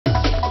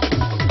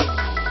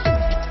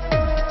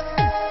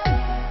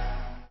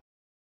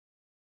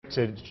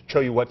to show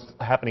you what's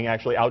happening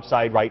actually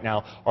outside right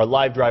now. Our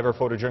live driver,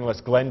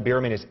 photojournalist Glenn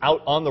Bierman, is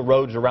out on the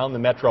roads around the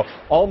metro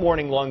all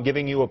morning long,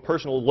 giving you a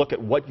personal look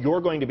at what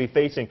you're going to be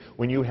facing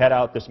when you head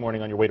out this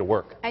morning on your way to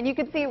work. And you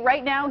can see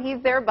right now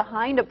he's there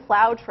behind a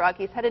plow truck.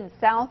 He's headed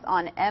south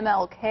on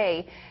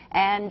MLK.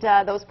 And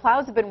those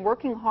plows have been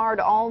working hard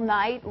all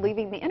night,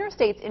 leaving the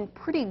interstates in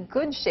pretty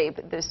good shape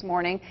this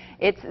morning.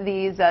 It's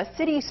these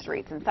city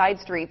streets and side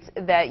streets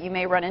that you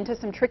may run into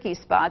some tricky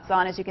spots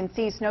on. As you can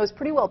see, snow's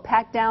pretty well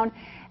packed down,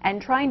 and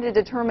trying to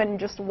determine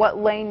just what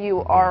lane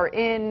you are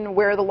in,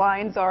 where the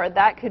lines are,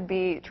 that could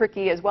be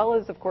tricky, as well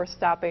as, of course,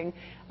 stopping,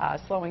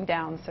 slowing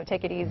down. So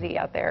take it easy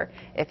out there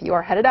if you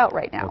are headed out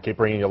right now. We'll keep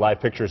bringing you live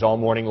pictures all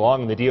morning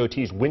long. The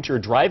DOT's winter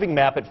driving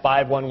map at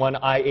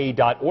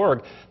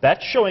 511ia.org,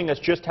 that's showing us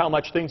just how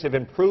much things have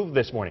improved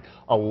this morning.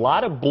 A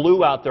lot of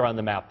blue out there on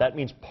the map. That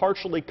means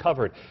partially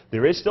covered.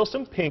 There is still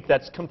some pink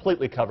that's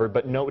completely covered,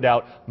 but no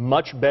doubt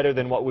much better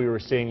than what we were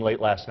seeing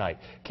late last night.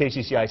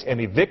 KCCI's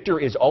Emmy Victor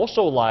is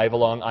also live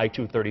along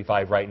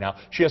I-235 right now.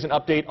 She has an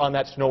update on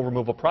that snow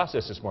removal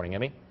process this morning.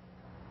 Emmy?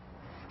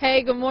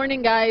 Hey, good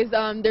morning, guys.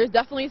 There's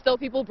definitely still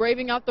people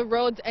braving out the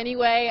roads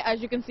anyway. As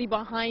you can see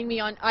behind me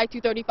on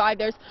I-235,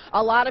 there's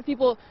a lot of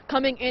people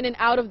coming in and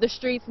out of the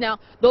streets. Now,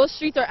 those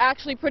streets are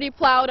actually pretty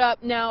plowed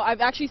up. Now, I've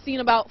actually seen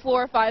about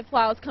 4 or 5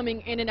 plows coming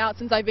in and out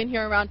since I've been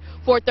here around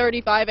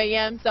 4:35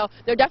 a.m. So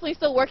they're definitely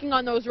still working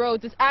on those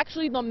roads. It's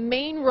actually the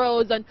main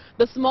roads and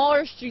the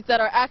smaller streets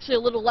that are actually a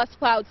little less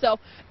plowed. So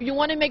you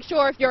want to make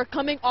sure if you're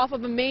coming off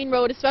of a main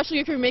road, especially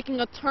if you're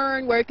making a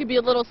turn where it could be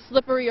a little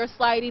slippery or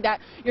slidey,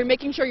 that you're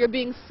making sure you're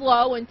being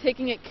slow and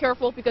taking it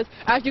careful, because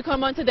as you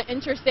come onto the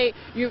interstate,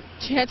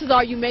 chances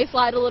are you may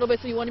slide a little bit,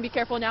 so you want to be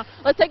careful. Now,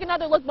 let's take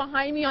another look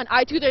behind me on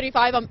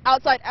I-235. I'm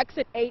outside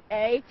exit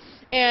 8A,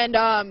 and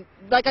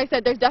like I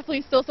said, there's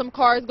definitely still some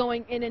cars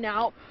going in and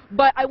out,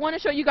 but I want to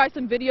show you guys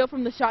some video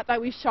from the shot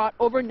that we shot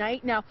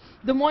overnight. Now,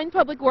 Des Moines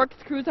Public Works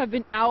crews have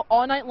been out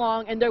all night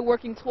long, and they're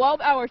working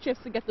 12-hour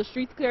shifts to get the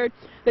streets cleared.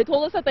 They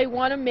told us that they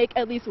want to make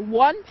at least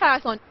one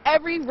pass on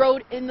every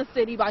road in the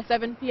city by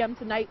 7 p.m.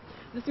 tonight.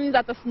 This means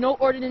that the snow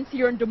ordinance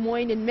here in Des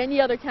Moines and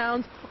many other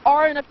towns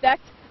are in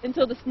effect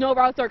until the snow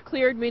routes are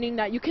cleared, meaning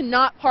that you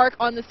cannot park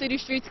on the city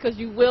streets because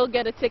you will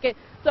get a ticket.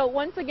 So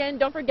once again,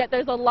 don't forget,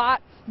 there's a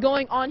lot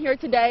going on here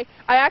today.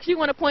 I actually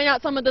want to point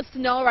out some of the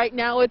snow right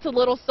now. It's a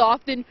little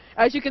soft, and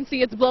as you can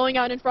see, it's blowing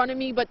out in front of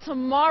me, but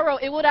tomorrow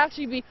it would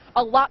actually be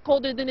a lot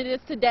colder than it is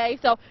today,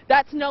 so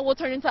that snow will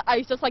turn into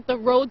ice just like the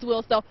roads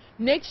will. So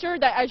make sure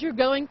that as you're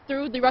going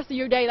through the rest of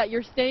your day that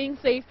you're staying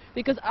safe,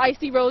 because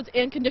icy roads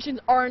and conditions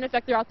are in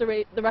effect throughout the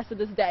rest of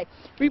this day.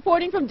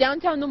 Reporting from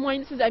downtown Des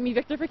Moines, this is Emmy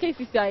Victor for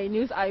KCCI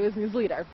News, Iowa's news leader.